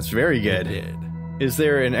 That's very good. They did. Is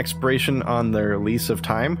there an expiration on their lease of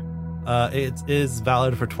time? It is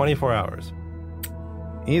valid for 24 hours.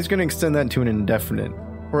 He's going to extend that to an indefinite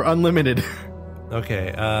or unlimited.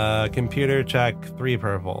 Okay, computer check 3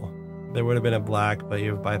 purple. There would have been a black, but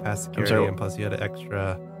you have bypass security, sorry. and plus you had an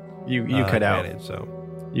extra You cut out. advantage, so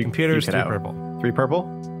You computer's cut 3 out. purple. 3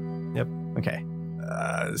 purple? Yep. Okay.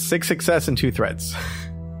 6 success and 2 threats.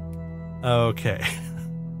 Okay.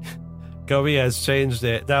 Kobe has changed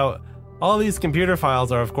it. Now, all these computer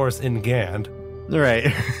files are, of course, in GAN.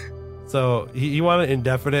 Right. So he wanted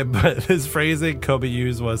indefinite, but his phrasing Kobe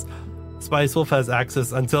used was Spice Wolf has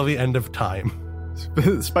access until the end of time.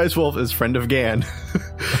 Spice Wolf is friend of Gan.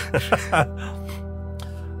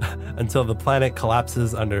 Until the planet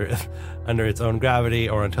collapses under its own gravity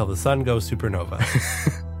or until the sun goes supernova.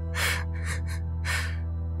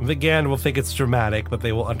 The GAN will think it's dramatic, but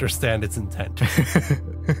they will understand its intent.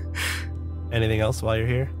 Anything else while you're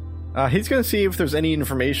here? He's going to see if there's any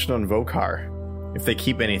information on Vokar, if they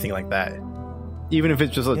keep anything like that, even if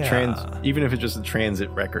it's just a transit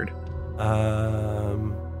record.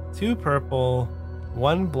 2 purple,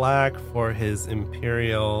 1 black for his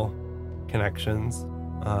Imperial connections,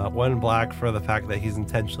 1 black for the fact that he's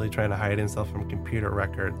intentionally trying to hide himself from computer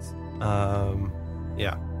records.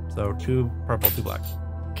 Yeah, so 2 purple, 2 black.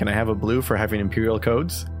 Can I have a blue for having Imperial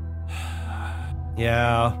codes?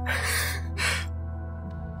 Yeah.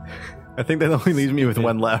 I think that only leaves me with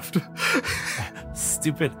 1 left.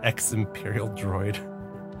 Stupid ex-Imperial droid.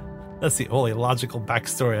 That's the only logical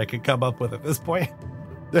backstory I could come up with at this point.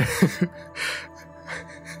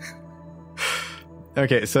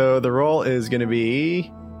 Okay, so the roll is going to be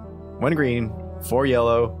 1 green, 4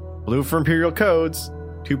 yellow, blue for Imperial codes,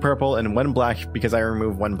 2 purple, and 1 black because I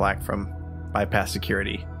remove 1 black from bypass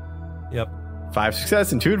security. Yep. 5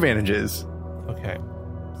 success and 2 advantages. Okay.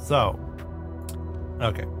 So,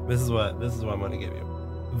 this is what I'm going to give you.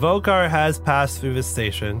 Vokar has passed through the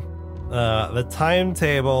station. The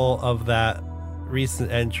timetable of that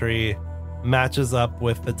recent entry matches up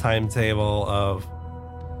with the timetable of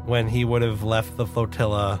when he would have left the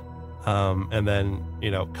flotilla and then,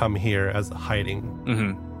 come here as a hiding.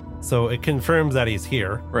 Mm-hmm. So it confirms that he's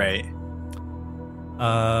here. Right.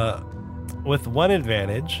 With 1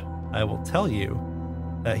 advantage, I will tell you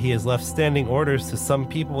that he has left standing orders to some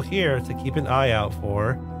people here to keep an eye out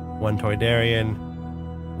for. 1 Toydarian,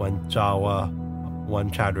 1 Jawa,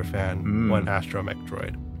 1 Chadrafan, 1 Astromech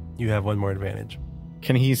droid. You have 1 more advantage.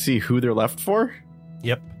 Can he see who they're left for?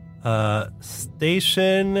 Yep.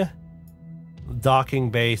 Station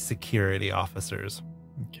docking bay security officers.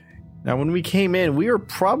 Okay. Now, when we came in, we were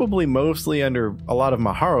probably mostly under a lot of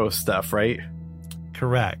Maharo stuff, right?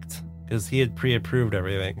 Correct. Because he had pre-approved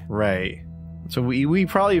everything. Right. So we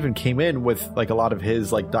probably even came in with like a lot of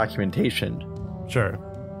his like documentation. Sure.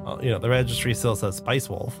 The registry still says Spice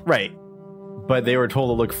Wolf. Right. But they were told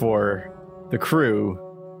to look for the crew,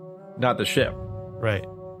 not the ship. Right.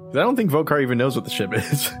 'Cause I don't think Vokar even knows what the ship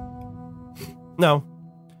is. No,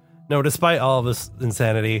 despite all of this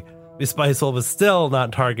insanity, the Spice Wolf is still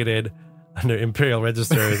not targeted under Imperial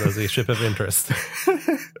registers as a ship of interest.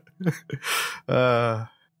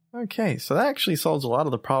 Okay, so that actually solves a lot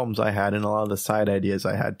of the problems I had and a lot of the side ideas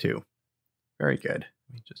I had too. Very good.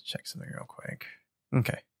 Let me just check something real quick.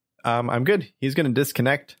 Okay. I'm good. He's going to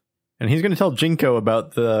disconnect and he's going to tell Jinko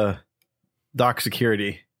about the dock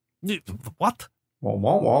security. What? Wah,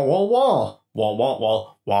 wah, wah, wah, wah. Wah, wah,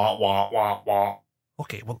 wah, wah, wah, wah, wah.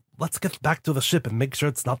 Okay, well, let's get back to the ship and make sure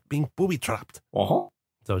it's not being booby-trapped. Uh-huh.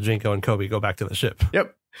 So Jinko and Kobe go back to the ship.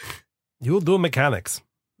 Yep. You'll do mechanics.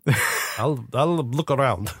 I'll look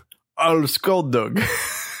around. I'll scold Doug.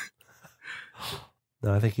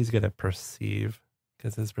 No, I think he's going to perceive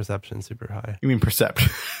because his perception's super high. You mean percept?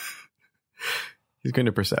 He's going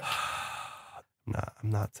to percept.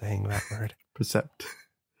 I'm not saying that word. Percept.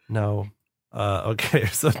 No. Okay,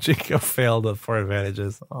 so Jinko failed the 4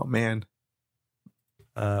 advantages. Oh, man.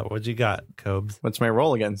 What'd you got, Cobes? What's my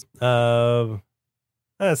roll again?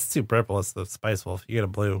 That's 2 purple. It's the Spice Wolf. You get a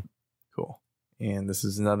blue. Cool. And this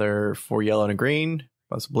is another 4 yellow and a green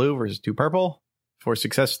plus blue versus 2 purple. 4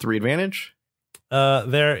 success, 3 advantage.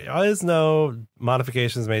 There is no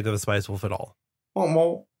modifications made to the Spice Wolf at all.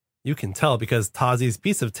 Oh, You can tell because Tazi's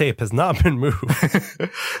piece of tape has not been moved.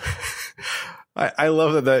 I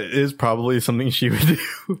love that is probably something she would do.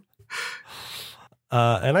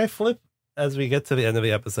 And I flip, as we get to the end of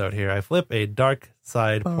the episode here, I flip a dark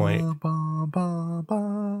side point.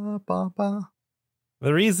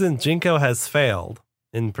 The reason Jinko has failed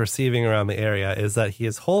in perceiving around the area is that he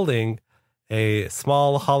is holding a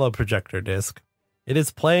small hollow projector disc. It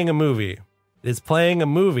is playing a movie. It is playing a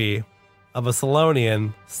movie of a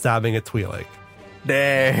Solonian stabbing a Twi'lek.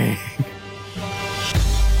 Dang.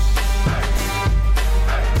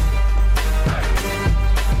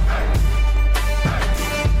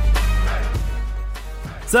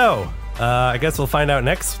 So, I guess we'll find out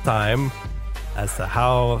next time as to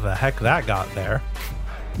how the heck that got there.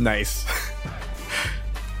 Nice.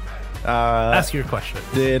 Ask your question.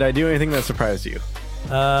 Did I do anything that surprised you?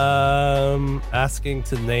 Asking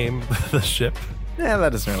to name the ship. Yeah,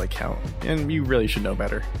 that doesn't really count. And you really should know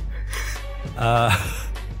better. No,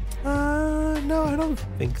 I don't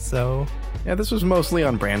think so. Yeah, this was mostly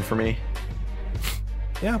on brand for me.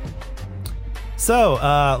 Yeah.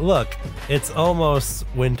 So, look, it's almost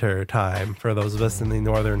winter time for those of us in the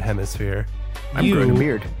northern hemisphere. I'm growing a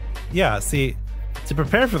beard. Yeah, see, to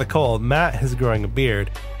prepare for the cold, Matt is growing a beard,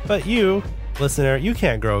 but you, listener, you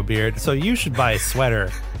can't grow a beard, so you should buy a sweater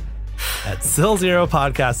at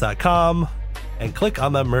SillZeroPodcast.com and click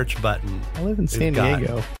on the merch button. I live in San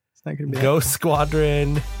Diego. It's not going to be Ghost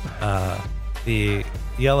Squadron, the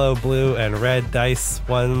yellow, blue, and red dice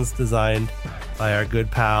ones designed by our good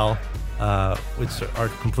pal, which are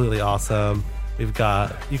completely awesome. We've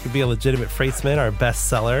got You Could Be a Legitimate Freightsman, our best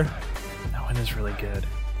seller. That one is really good.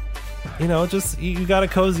 You know, just you got to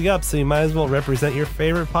cozy up, so you might as well represent your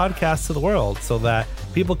favorite podcast to the world so that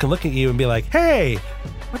people can look at you and be like, hey,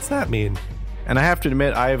 what's that mean? And I have to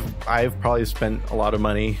admit, I've probably spent a lot of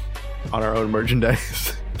money on our own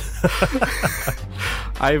merchandise.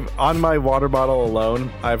 On my water bottle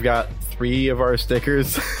alone, I've got 3 of our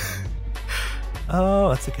stickers. Oh,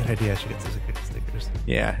 that's a good idea. I should get some stickers.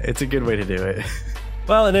 Yeah, it's a good way to do it.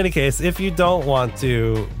 Well, in any case, if you don't want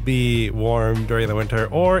to be warm during the winter,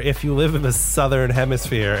 or if you live in the southern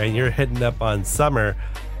hemisphere and you're hitting up on summer,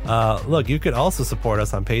 look, you could also support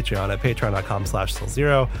us on Patreon at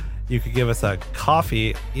patreon.com/SillZero. You could give us a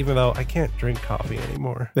coffee, even though I can't drink coffee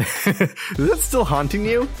anymore. Is that still haunting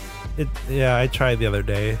you? Yeah, I tried the other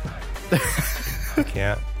day. I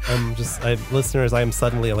can't. Listeners, I'm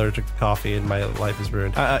suddenly allergic to coffee and my life is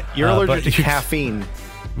ruined. You're allergic to caffeine.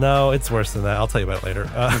 No, it's worse than that. I'll tell you about it later.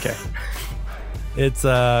 Okay. It's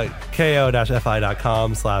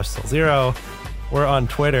ko-fi.com/SillZero. We're on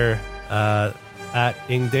Twitter at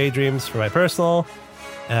Ing Daydreams for my personal,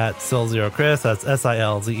 at SilZeroChris. That's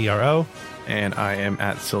SILZERO. And I am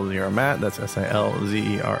at SilZeroMatt. That's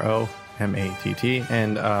SILZEROMATT.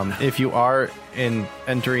 And if you are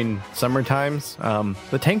entering summer times,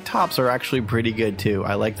 the tank tops are actually pretty good too.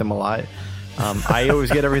 I like them a lot. I always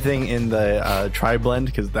get everything in the tri-blend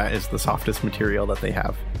because that is the softest material that they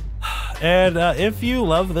have. And if you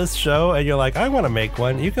love this show and you're like, I want to make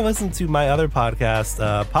one, you can listen to my other podcast,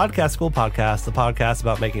 Podcast School Podcast, the podcast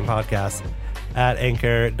about making podcasts at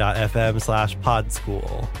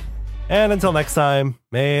anchor.fm/podschool. And until next time,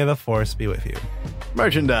 may the force be with you.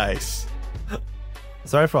 Merchandise.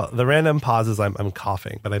 Sorry for the random pauses. I'm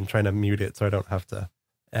coughing, but I'm trying to mute it so I don't have to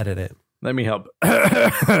edit it. Let me help.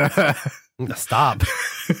 Stop.